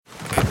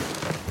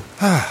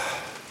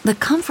The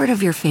comfort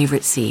of your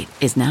favorite seat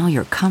is now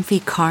your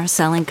comfy car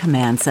selling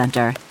command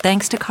center,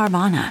 thanks to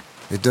Carvana.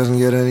 It doesn't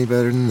get any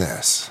better than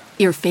this.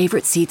 Your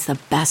favorite seat's the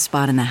best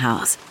spot in the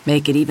house.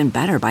 Make it even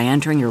better by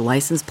entering your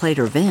license plate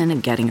or VIN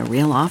and getting a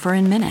real offer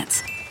in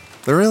minutes.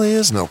 There really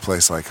is no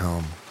place like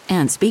home.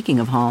 And speaking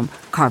of home,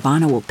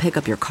 Carvana will pick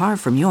up your car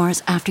from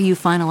yours after you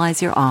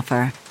finalize your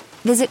offer.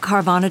 Visit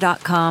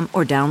Carvana.com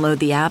or download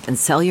the app and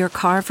sell your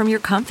car from your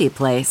comfy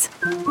place.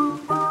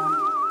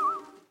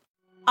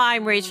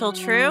 I'm Rachel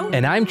True.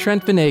 And I'm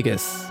Trent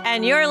Venegas.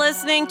 And you're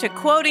listening to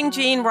Quoting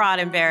Gene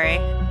Roddenberry,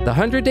 the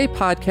 100-day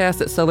podcast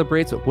that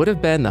celebrates what would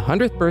have been the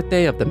 100th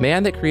birthday of the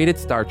man that created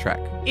Star Trek.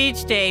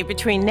 Each day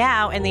between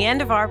now and the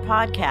end of our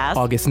podcast,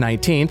 August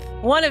 19th,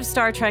 one of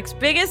Star Trek's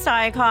biggest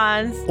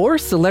icons, or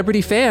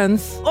celebrity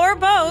fans, or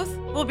both,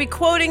 will be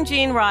quoting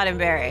Gene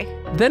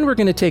Roddenberry. Then we're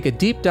going to take a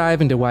deep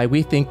dive into why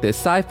we think this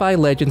sci-fi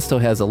legend still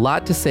has a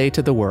lot to say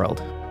to the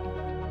world.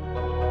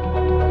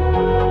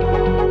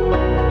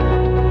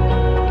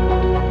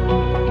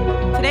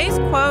 Today's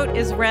quote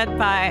is read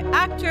by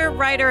actor,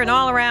 writer, and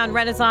all-around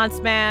Renaissance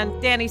man,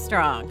 Danny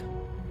Strong.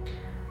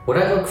 What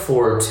I look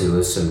forward to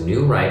is some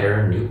new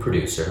writer, new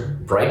producer,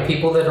 bright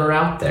people that are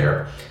out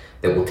there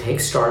that will take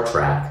Star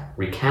Trek,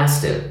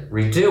 recast it,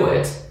 redo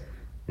it,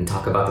 and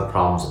talk about the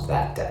problems of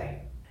that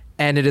day.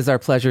 And it is our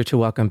pleasure to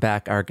welcome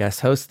back our guest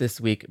host this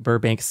week,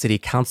 Burbank City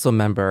Council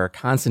member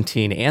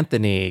Constantine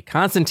Anthony.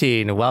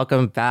 Constantine,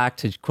 welcome back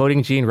to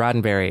Quoting Gene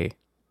Roddenberry.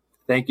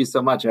 Thank you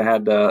so much. I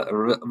had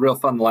real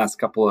fun the last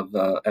couple of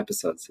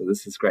episodes, so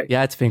this is great.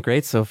 Yeah, it's been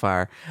great so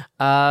far.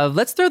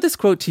 Let's throw this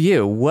quote to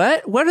you.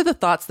 What are the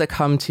thoughts that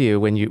come to you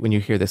when you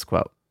hear this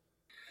quote?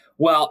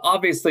 Well,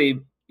 obviously,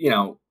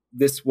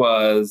 this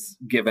was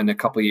given a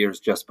couple of years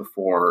just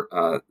before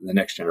The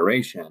Next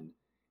Generation.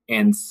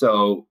 And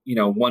so,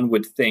 one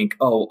would think,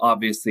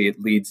 obviously it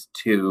leads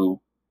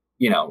to,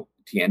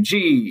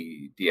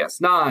 TNG,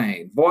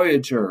 DS9,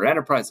 Voyager,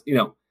 Enterprise,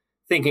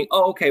 thinking,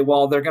 okay,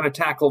 well, they're going to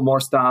tackle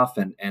more stuff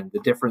and the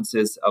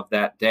differences of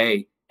that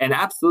day. And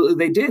absolutely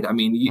they did. I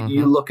mean,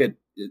 you look at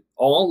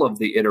all of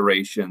the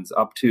iterations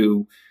up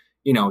to,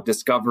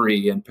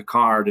 Discovery and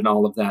Picard and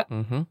all of that.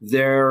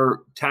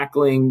 They're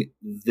tackling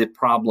the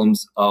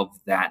problems of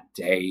that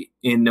day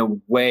in a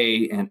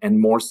way and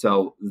more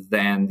so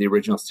than the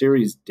original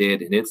series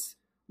did in its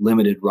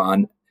limited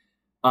run.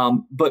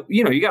 But,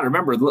 you got to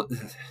remember,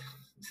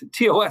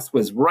 TOS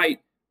was right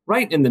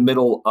in the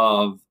middle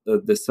of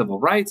the civil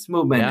rights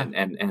movement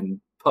and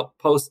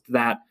post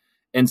that.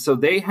 And so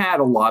they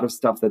had a lot of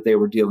stuff that they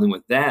were dealing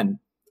with then.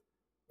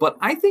 But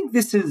I think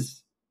this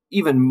is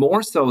even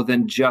more so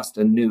than just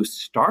a new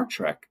Star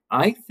Trek.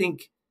 I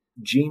think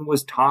Gene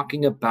was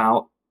talking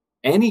about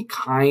any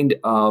kind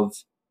of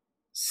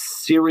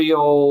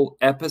serial,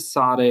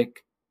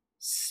 episodic,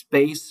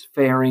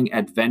 spacefaring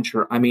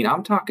adventure. I mean,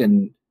 I'm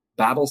talking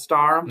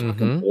Battlestar, I'm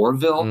talking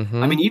Orville.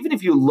 I mean, even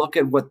if you look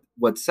at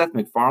what Seth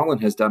MacFarlane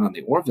has done on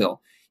the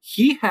Orville,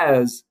 he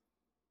has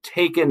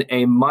taken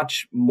a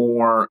much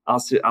more,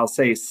 I'll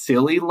say,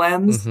 silly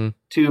lens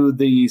to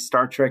the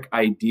Star Trek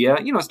idea.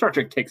 Star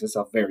Trek takes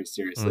itself very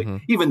seriously,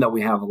 even though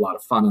we have a lot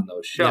of fun on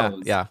those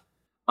shows. Yeah.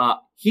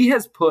 He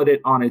has put it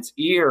on its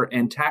ear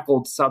and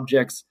tackled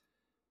subjects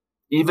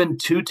even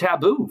too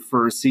taboo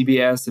for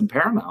CBS and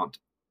Paramount.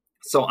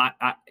 So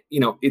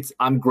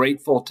I'm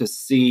grateful to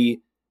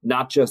see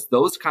not just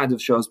those kinds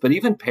of shows, but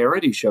even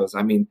parody shows.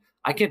 I mean,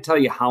 I can't tell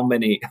you how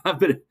many I've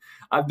been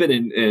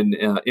in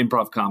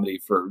improv comedy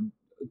for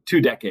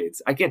 2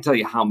 decades. I can't tell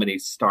you how many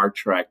Star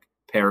Trek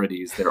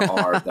parodies there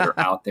are that are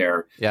out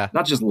there. Yeah.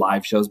 Not just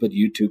live shows, but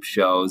YouTube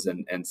shows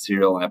and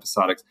serial and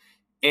episodics.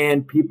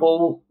 And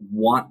people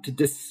want to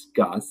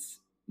discuss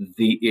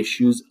the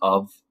issues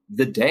of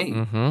the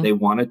day. They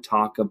want to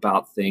talk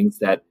about things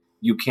that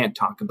you can't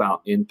talk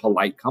about in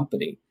polite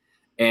company.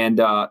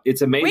 And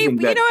it's amazing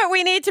that... You know what?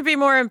 We need to be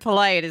more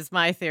impolite is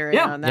my theory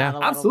on that. Yeah,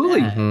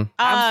 absolutely.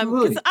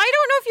 Absolutely. Because I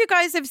don't know if you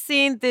guys have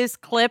seen this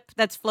clip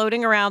that's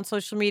floating around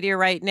social media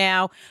right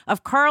now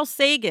of Carl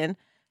Sagan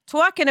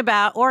talking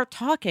about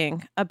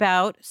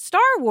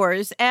Star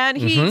Wars. And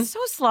he so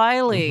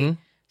slyly,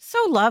 so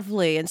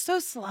lovely, and so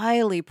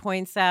slyly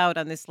points out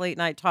on this late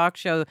night talk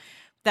show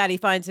that he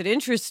finds it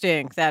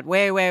interesting that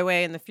way, way,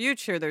 way in the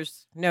future,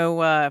 there's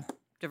no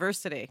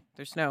diversity.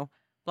 There's no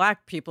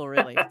Black people,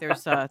 really.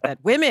 There's that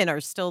women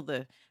are still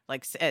the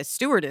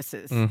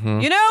stewardesses,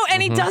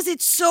 and he does it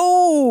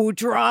so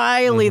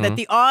dryly that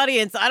the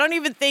audience, I don't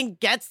even think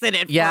gets it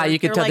at first. Yeah, you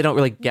can tell they don't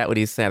really get what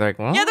he's saying. They're like,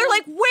 what? Yeah, they're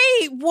like,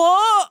 wait,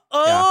 what?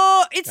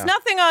 Oh, it's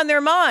nothing on their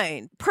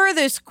mind. Per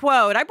this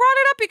quote, I brought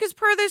it up because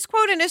per this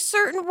quote, in a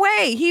certain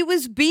way, he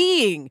was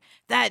being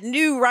that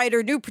new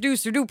writer, new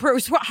producer,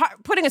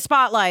 putting a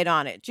spotlight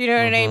on it. Do you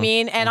know what I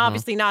mean? And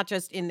obviously not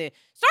just in the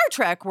Star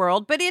Trek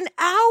world, but in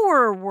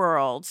our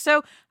world.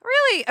 So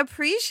really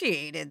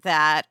appreciated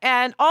that.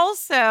 And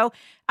also,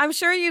 I'm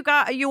sure you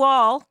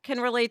all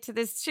can relate to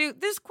this too.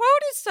 This quote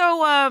is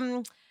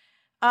so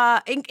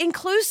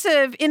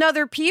inclusive in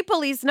other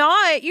people. He's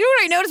not, you know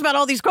what I notice about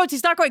all these quotes?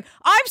 He's not going,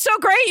 I'm so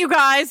great, you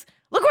guys.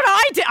 Look what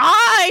I did.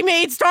 I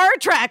made Star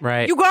Trek.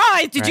 Right. You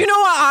guys, did you know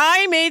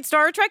I made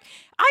Star Trek?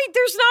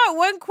 There's not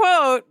one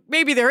quote.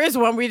 Maybe there is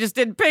one. We just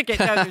didn't pick it.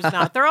 No, there's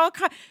not. They're all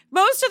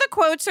most of the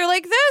quotes are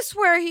like this,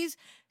 where he's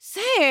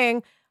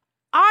saying,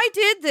 I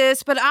did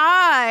this, but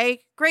I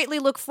greatly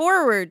look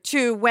forward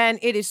to when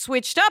it is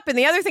switched up. And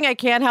the other thing I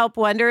can't help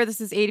wonder,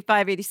 this is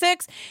 85,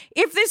 86,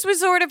 if this was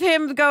sort of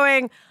him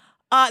going,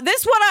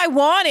 this is what I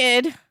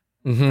wanted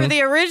for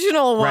the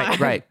original one.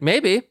 Right.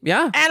 Maybe.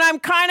 Yeah. And I'm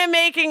kind of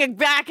making a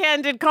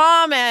backhanded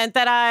comment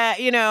that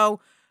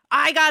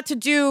I got to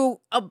do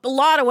a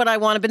lot of what I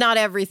wanted, but not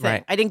everything.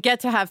 Right. I didn't get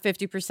to have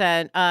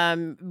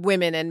 50%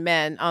 women and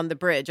men on the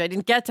bridge. I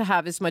didn't get to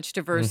have as much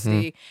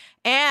diversity.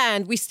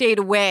 And we stayed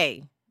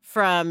away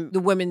from the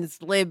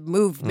women's lib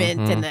movement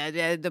and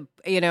the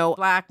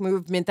Black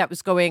movement that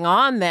was going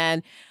on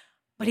then.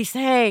 But he's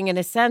saying, in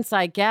a sense,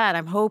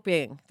 I'm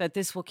hoping that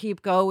this will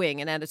keep going.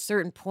 And at a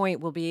certain point,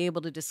 we'll be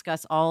able to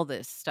discuss all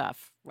this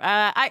stuff.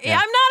 I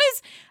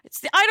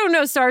don't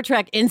know Star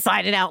Trek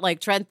inside and out like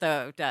Trent,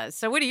 though, does.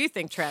 So what do you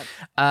think, Trent?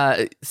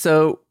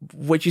 So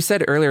what you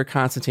said earlier,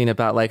 Constantine,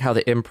 about like how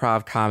the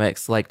improv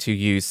comics like to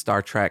use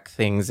Star Trek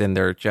things in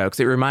their jokes.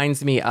 It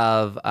reminds me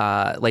of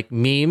like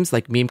memes,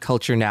 like meme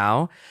culture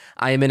now.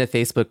 I am in a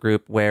Facebook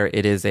group where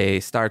it is a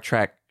Star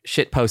Trek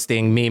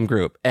shitposting meme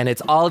group. And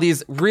it's all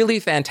these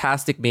really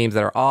fantastic memes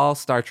that are all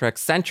Star Trek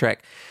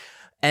centric.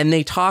 And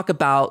they talk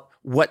about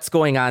what's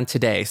going on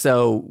today.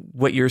 So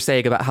what you're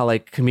saying about how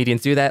like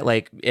comedians do that,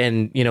 like,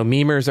 and,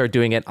 memers are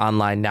doing it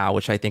online now,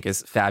 which I think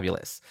is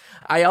fabulous.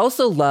 I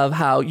also love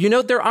how,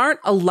 there aren't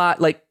a lot,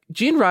 like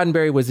Gene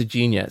Roddenberry was a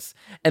genius,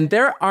 and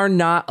there are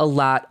not a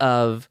lot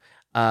of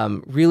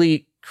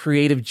really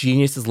creative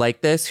geniuses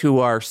like this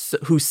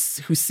who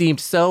seemed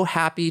so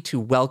happy to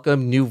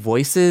welcome new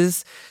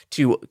voices,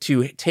 to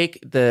take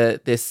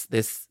this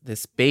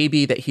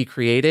baby that he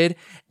created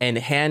and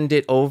hand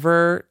it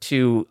over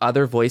to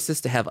other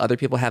voices, to have other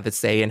people have a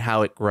say in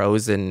how it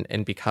grows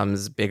and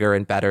becomes bigger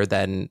and better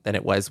than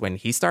it was when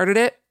he started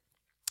it.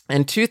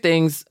 And two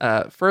things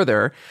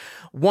further.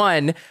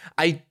 One,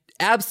 I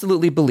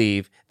absolutely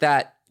believe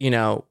that,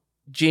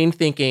 Gene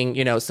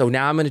thinking, so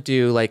now I'm going to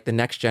do like the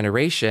next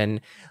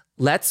generation.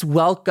 Let's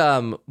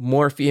welcome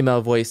more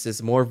female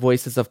voices, more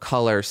voices of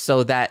color,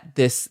 so that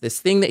this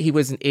thing that he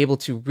wasn't able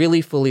to really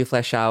fully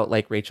flesh out,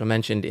 like Rachel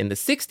mentioned, in the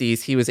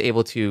 60s, he was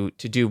able to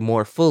do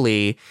more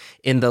fully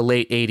in the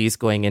late 80s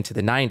going into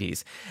the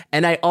 90s.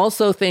 And I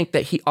also think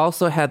that he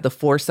also had the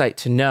foresight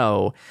to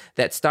know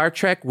that Star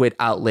Trek would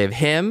outlive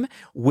him,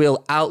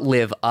 will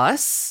outlive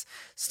us.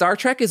 Star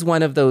Trek is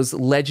one of those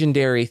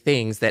legendary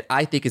things that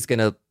I think is going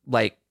to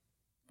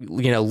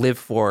live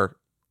for,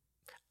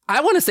 I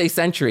want to say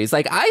centuries.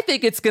 Like, I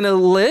think it's going to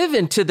live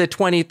into the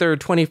 23rd,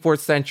 24th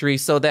century,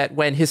 so that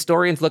when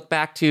historians look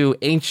back to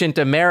ancient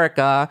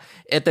America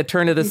at the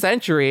turn of the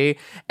century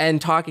and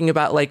talking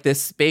about like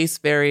this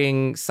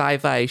spacefaring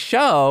sci-fi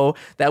show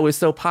that was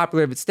so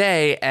popular of its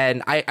day,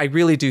 and I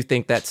really do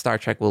think that Star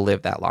Trek will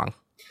live that long.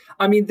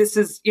 I mean, this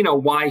is,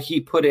 why he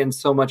put in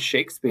so much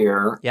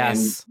Shakespeare. Yes.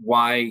 And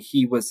why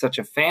he was such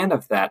a fan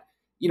of that.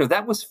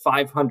 That was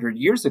 500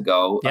 years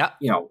ago,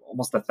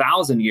 almost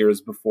 1,000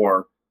 years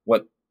before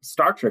what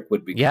Star Trek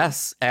would be.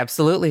 Yes,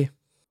 absolutely.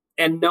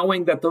 And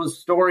knowing that those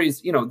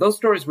stories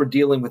were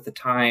dealing with the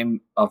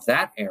time of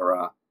that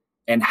era,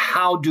 and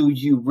how do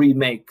you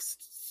remake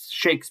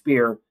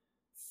Shakespeare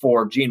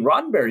for Gene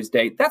Roddenberry's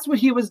day? That's what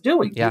he was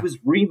doing. Yeah. He was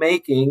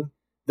remaking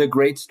the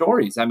great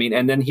stories. I mean,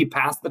 and then he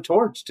passed the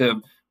torch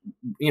to,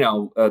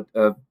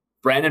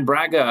 Brandon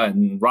Braga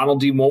and Ronald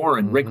D. Moore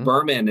and Rick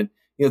Berman, and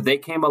they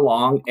came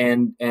along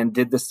and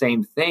did the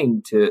same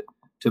thing to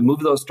move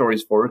those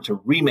stories forward, to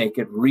remake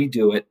it,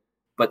 redo it.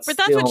 But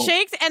that's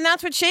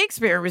what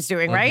Shakespeare was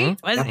doing, right?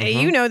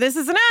 This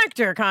is an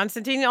actor,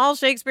 Constantine. All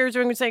Shakespeare was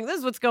doing was saying, this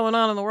is what's going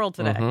on in the world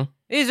today.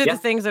 These are the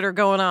things that are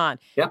going on.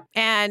 Yeah.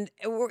 And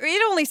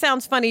it only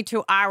sounds funny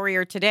to our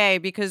ear today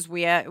because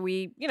we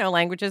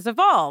languages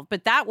evolved,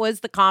 but that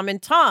was the common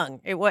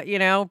tongue. It was,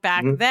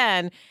 back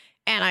then.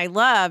 And I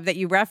love that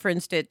you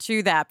referenced it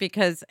to that,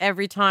 because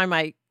every time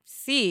I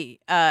see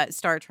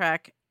Star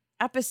Trek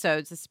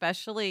episodes,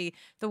 especially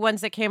the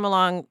ones that came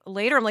along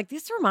later, I'm like,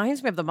 this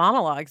reminds me of the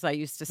monologues I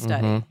used to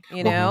study.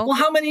 Well,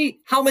 how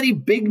many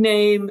big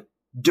name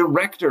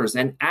directors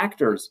and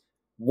actors,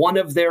 one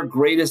of their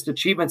greatest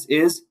achievements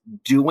is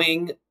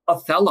doing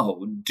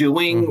Othello,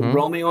 doing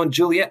Romeo and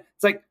Juliet.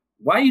 It's like,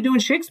 why are you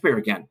doing Shakespeare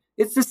again?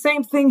 It's the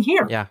same thing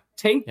here.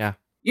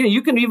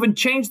 You can even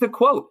change the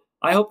quote.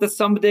 I hope that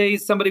someday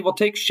somebody will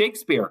take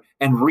Shakespeare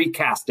and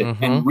recast it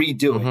and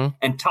redo it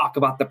and talk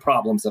about the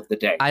problems of the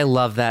day. I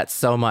love that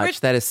so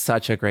much. That is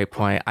such a great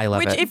point. I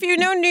love it. If you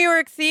know New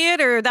York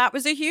theater, that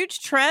was a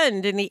huge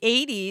trend in the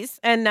 80s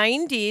and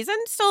 90s,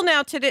 and still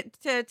now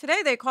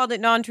today they called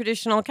it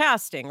non-traditional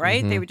casting,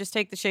 right? They would just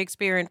take the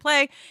Shakespearean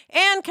play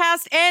and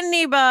cast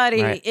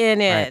anybody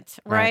in it,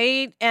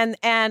 right? And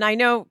I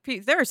know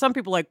there are some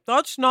people like,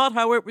 that's not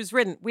how it was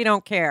written. We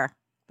don't care.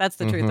 That's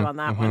the truth on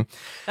that one.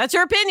 That's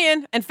your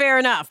opinion, and fair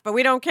enough. But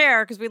we don't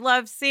care, because we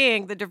love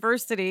seeing the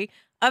diversity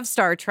of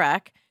Star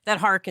Trek that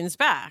harkens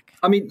back.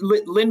 I mean,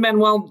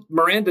 Lin-Manuel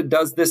Miranda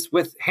does this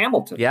with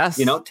Hamilton. Yes.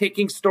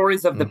 Taking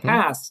stories of the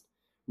past,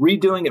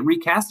 redoing it,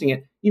 recasting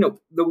it.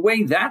 The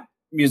way that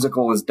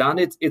musical is done,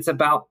 it's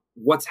about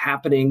what's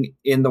happening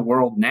in the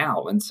world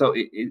now. And so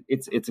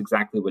it's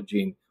exactly what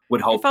Gene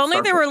would hope. If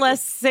only there were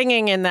less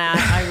singing in that,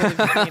 I would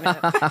have seen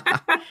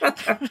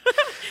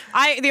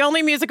it. The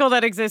only musical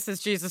that exists is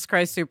Jesus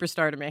Christ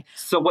Superstar to me.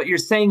 So what you're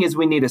saying is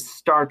we need a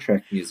Star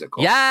Trek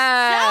musical.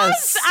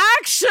 Yes,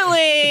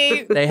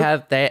 actually. they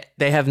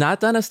have not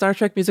done a Star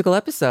Trek musical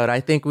episode. I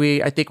think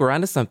we're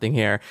onto something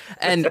here.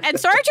 And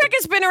Star Trek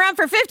has been around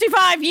for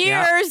 55 years.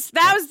 Yeah.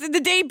 That was the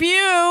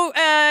debut.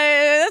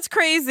 That's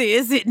crazy,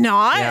 is it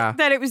not? Yeah.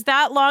 That it was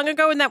that long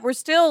ago and that we're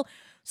still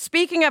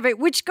speaking of it,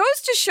 which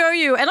goes to show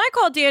you, and I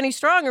call Danny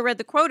Strong, who read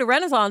the quote, a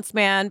Renaissance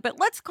man, but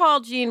let's call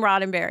Gene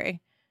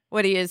Roddenberry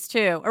what he is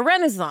too, a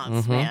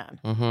Renaissance man.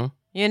 To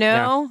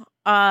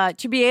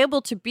be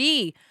able to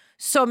be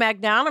so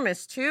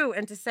magnanimous too,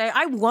 and to say,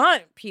 I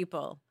want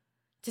people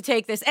to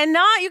take this, and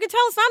you can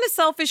tell it's not a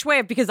selfish way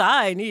of because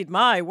I need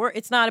my work.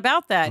 It's not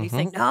about that. He's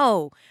saying,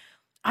 no,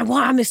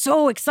 I'm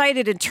so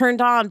excited and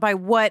turned on by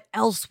what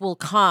else will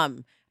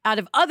come out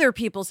of other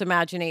people's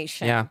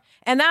imagination. Yeah.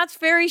 And that's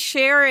very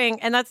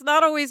sharing. And that's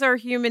not always our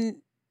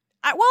human.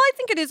 I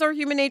think it is our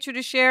human nature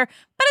to share,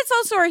 but it's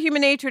also our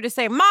human nature to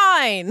say,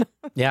 mine.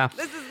 Yeah.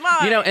 This is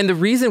mine. And the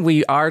reason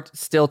we are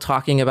still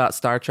talking about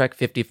Star Trek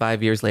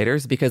 55 years later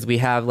is because we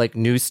have like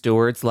new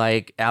stewards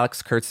like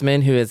Alex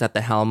Kurtzman, who is at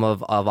the helm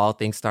of all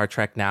things Star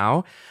Trek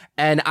now.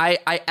 And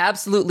I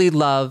absolutely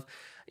love,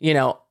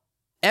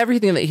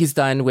 everything that he's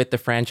done with the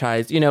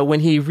franchise.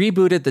 When he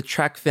rebooted the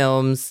Trek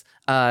films,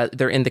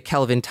 they're in the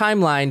Kelvin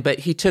timeline, but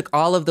he took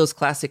all of those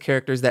classic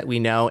characters that we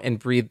know and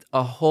breathed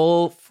a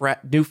whole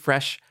new,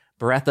 fresh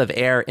breath of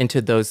air into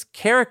those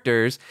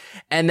characters,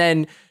 and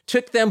then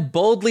took them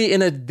boldly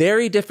in a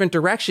very different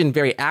direction,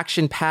 very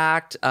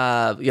action-packed,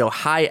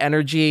 high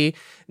energy.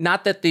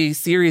 Not that the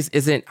series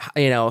isn't,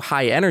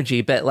 high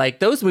energy, but like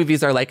those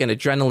movies are like an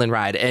adrenaline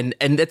ride. And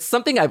it's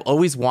something I've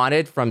always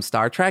wanted from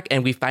Star Trek,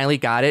 and we finally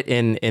got it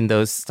in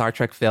those Star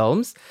Trek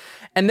films.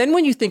 And then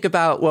when I think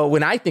about,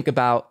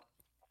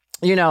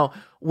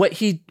 what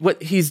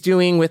he's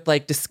doing with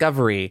like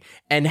Discovery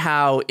and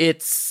how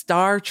it's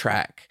Star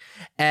Trek,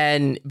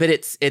 but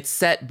it's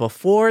set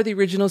before the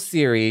original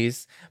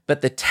series,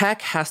 but the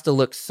tech has to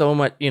look so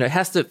much, it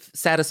has to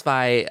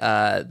satisfy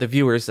the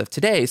viewers of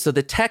today. So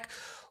the tech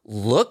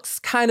looks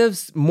kind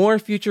of more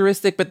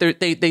futuristic, but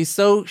they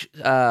so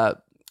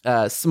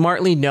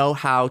smartly know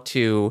how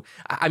to.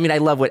 I mean, I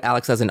love what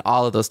Alex does and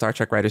all of those Star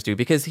Trek writers do,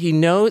 because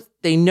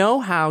they know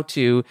how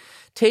to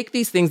take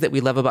these things that we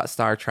love about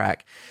Star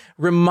Trek,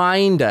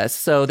 remind us.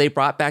 So they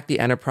brought back the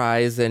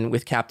Enterprise and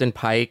with Captain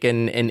Pike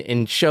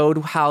and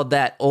showed how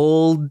that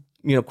old,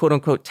 quote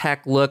unquote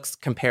tech looks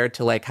compared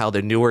to like how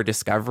the newer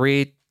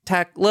Discovery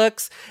tech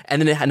looks,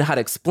 and then how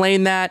to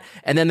explain that.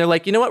 And then they're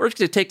like, you know what, we're just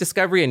going to take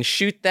Discovery and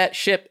shoot that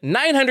ship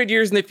 900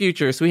 years in the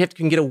future, so we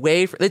can get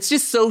away from. It's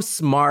just so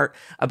smart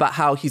about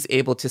how he's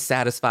able to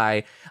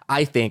satisfy,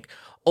 I think,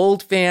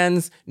 old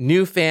fans,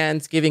 new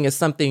fans, giving us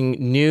something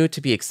new to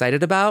be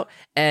excited about.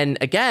 And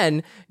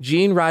again,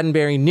 Gene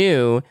Roddenberry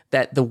knew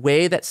that the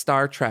way that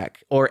Star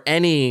Trek or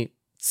any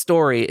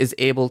story is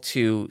able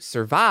to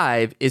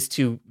survive is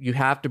you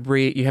have to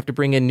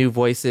bring in new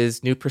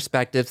voices, new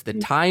perspectives. The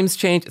times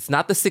change. It's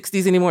not the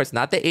 60s anymore. It's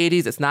not the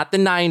 80s. It's not the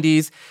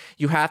 90s.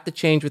 You have to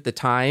change with the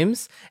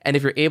times. And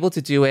if you're able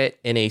to do it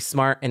in a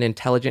smart and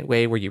intelligent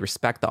way where you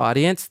respect the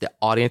audience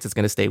is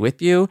going to stay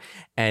with you.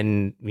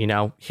 And,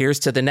 here's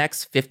to the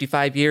next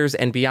 55 years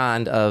and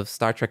beyond of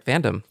Star Trek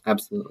fandom.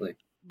 Absolutely.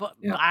 But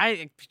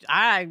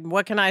yeah.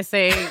 What can I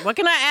say? What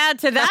can I add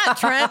to that,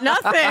 Trent?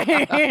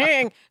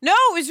 Nothing. No,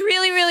 it was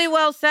really, really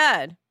well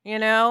said,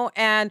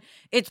 and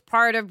it's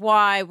part of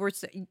why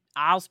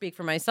I'll speak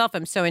for myself.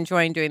 I'm so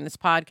enjoying doing this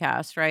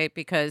podcast, right?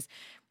 Because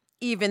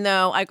even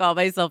though I call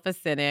myself a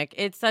cynic,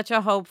 it's such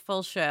a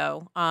hopeful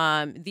show.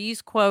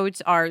 These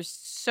quotes are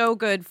so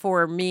good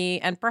for me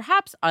and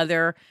perhaps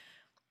other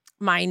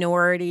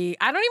minority.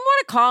 I don't even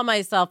want to call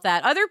myself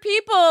that. Other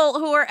people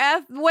who are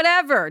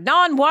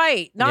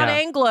non-white,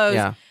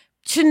 non-Anglos,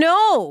 to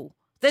know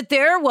that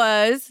there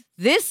was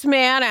this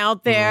man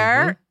out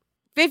there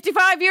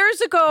 55 years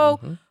ago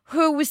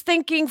who was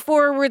thinking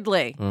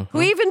forwardly,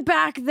 who even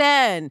back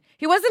then,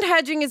 he wasn't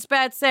hedging his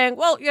bets saying,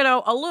 well,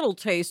 a little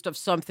taste of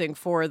something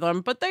for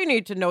them, but they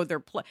need to know their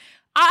place.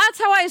 That's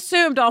how I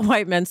assumed all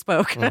white men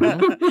spoke. And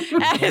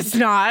it's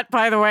not,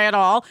 by the way, at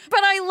all. But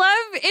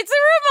it's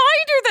a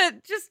reminder that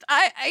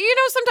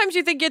sometimes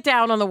you get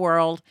down on the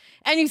world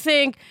and you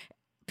think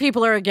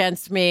people are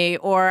against me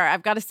or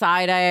I've got to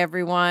side-eye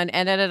everyone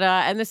and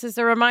da-da-da. And this is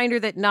a reminder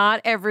that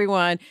not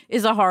everyone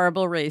is a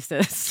horrible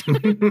racist. You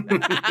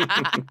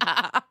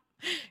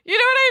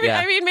know what I mean? Yeah.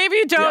 I mean, maybe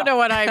you don't know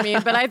what I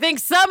mean, but I think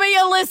some of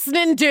you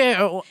listening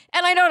do.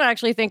 And I don't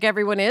actually think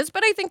everyone is,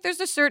 but I think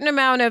there's a certain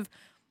amount of,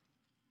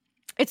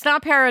 it's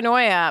not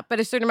paranoia, but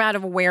a certain amount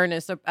of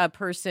awareness a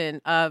person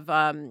of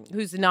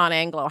who's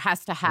non-Anglo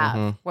has to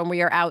have when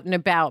we are out and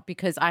about,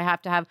 because I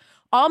have to have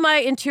all my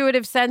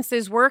intuitive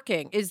senses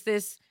working? Is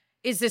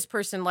this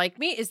person like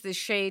me? Is this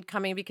shade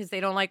coming because they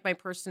don't like my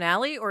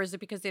personality, or is it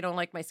because they don't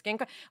like my skin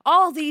color?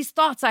 All these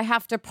thoughts I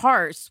have to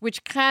parse,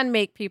 which can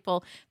make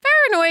people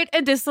paranoid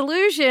and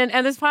disillusioned.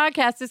 And this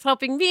podcast is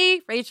helping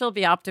me, Rachel,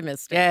 be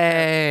optimistic.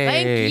 Yay.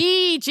 Thank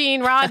you,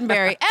 Gene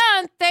Roddenberry.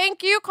 And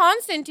thank you,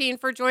 Constantine,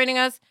 for joining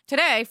us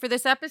today for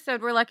this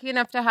episode. We're lucky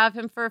enough to have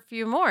him for a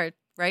few more.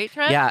 Right,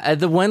 Trent? Yeah,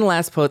 the one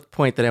last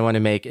point that I want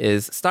to make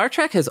is Star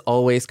Trek has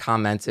always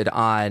commented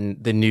on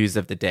the news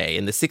of the day.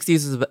 In the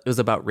 60s, it was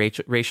about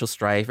racial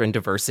strife and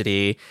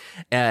diversity.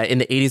 In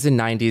the 80s and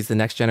 90s, The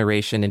Next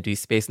Generation and Deep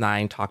Space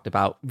Nine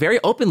very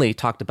openly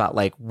talked about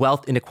like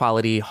wealth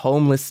inequality,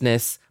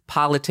 homelessness,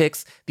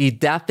 politics, the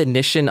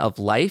definition of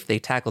life. They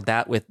tackled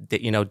that with,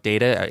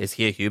 data. Is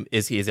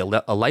he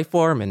a life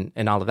form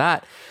and all of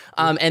that.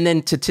 And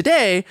then to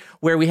today,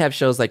 where we have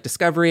shows like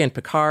Discovery and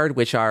Picard,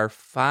 which are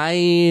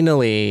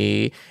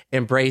finally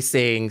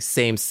embracing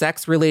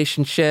same-sex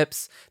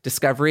relationships.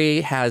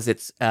 Discovery has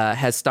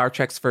Star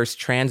Trek's first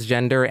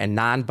transgender and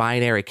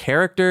non-binary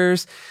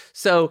characters.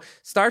 So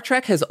Star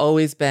Trek has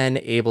always been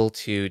able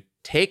to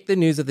take the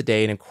news of the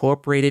day and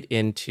incorporate it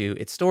into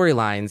its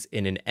storylines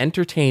in an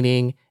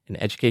entertaining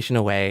and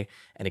educational way.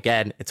 And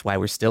again, it's why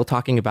we're still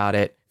talking about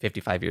it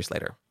 55 years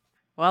later.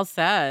 Well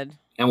said.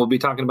 And we'll be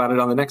talking about it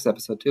on the next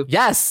episode, too.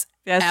 Yes,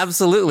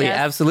 absolutely. Yes.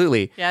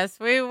 Absolutely. Yes,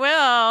 we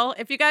will.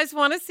 If you guys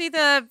want to see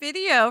the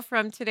video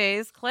from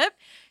today's clip,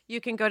 you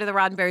can go to the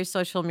Roddenberry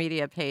social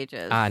media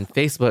pages. On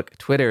Facebook,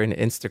 Twitter, and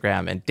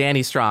Instagram. And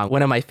Danny Strong,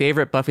 one of my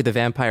favorite Buffy the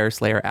Vampire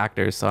Slayer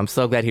actors. So I'm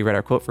so glad he read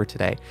our quote for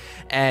today.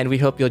 And we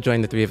hope you'll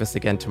join the three of us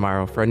again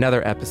tomorrow for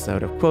another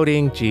episode of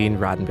Quoting Gene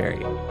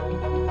Roddenberry.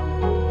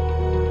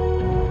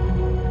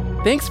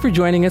 Thanks for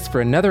joining us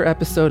for another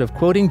episode of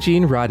Quoting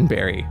Gene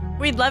Roddenberry.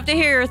 We'd love to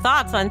hear your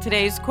thoughts on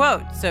today's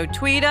quote. So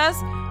tweet us,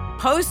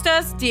 post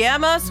us,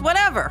 DM us,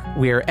 whatever.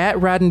 We are at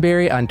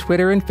Roddenberry on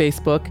Twitter and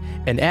Facebook,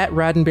 and at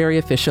Roddenberry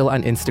Official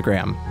on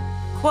Instagram.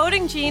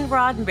 Quoting Gene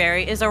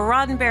Roddenberry is a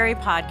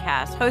Roddenberry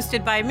podcast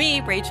hosted by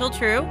me, Rachel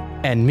True.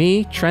 And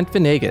me, Trent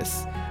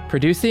Venegas.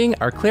 Producing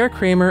are Claire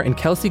Kramer and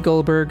Kelsey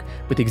Goldberg,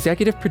 with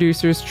executive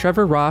producers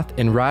Trevor Roth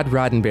and Rod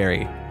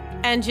Roddenberry.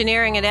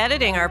 Engineering and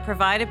editing are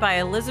provided by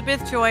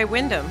Elizabeth Joy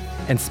Wyndham.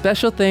 And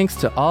special thanks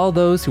to all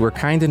those who were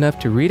kind enough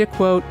to read a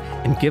quote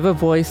and give a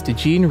voice to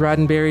Gene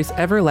Roddenberry's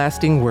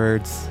everlasting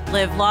words.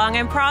 Live long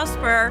and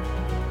prosper.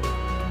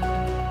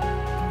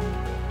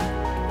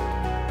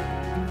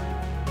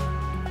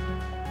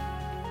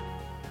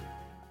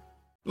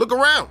 Look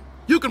around.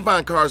 You can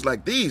find cars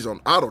like these on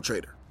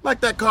AutoTrader, like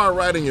that car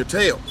riding your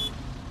tail.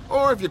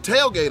 Or if you're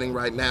tailgating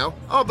right now,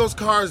 all those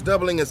cars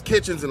doubling as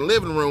kitchens and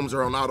living rooms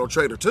are on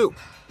AutoTrader too.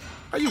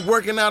 Are you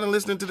working out and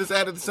listening to this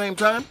ad at the same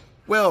time?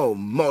 Well,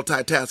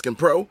 multitasking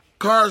pro,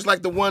 cars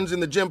like the ones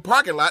in the gym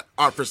parking lot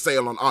are for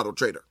sale on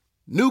AutoTrader.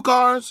 New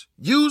cars,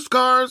 used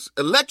cars,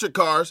 electric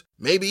cars,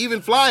 maybe even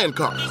flying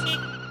cars.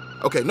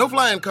 Okay, no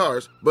flying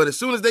cars, but as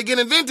soon as they get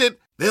invented,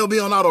 they'll be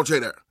on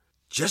AutoTrader.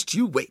 Just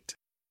you wait.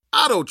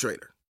 AutoTrader.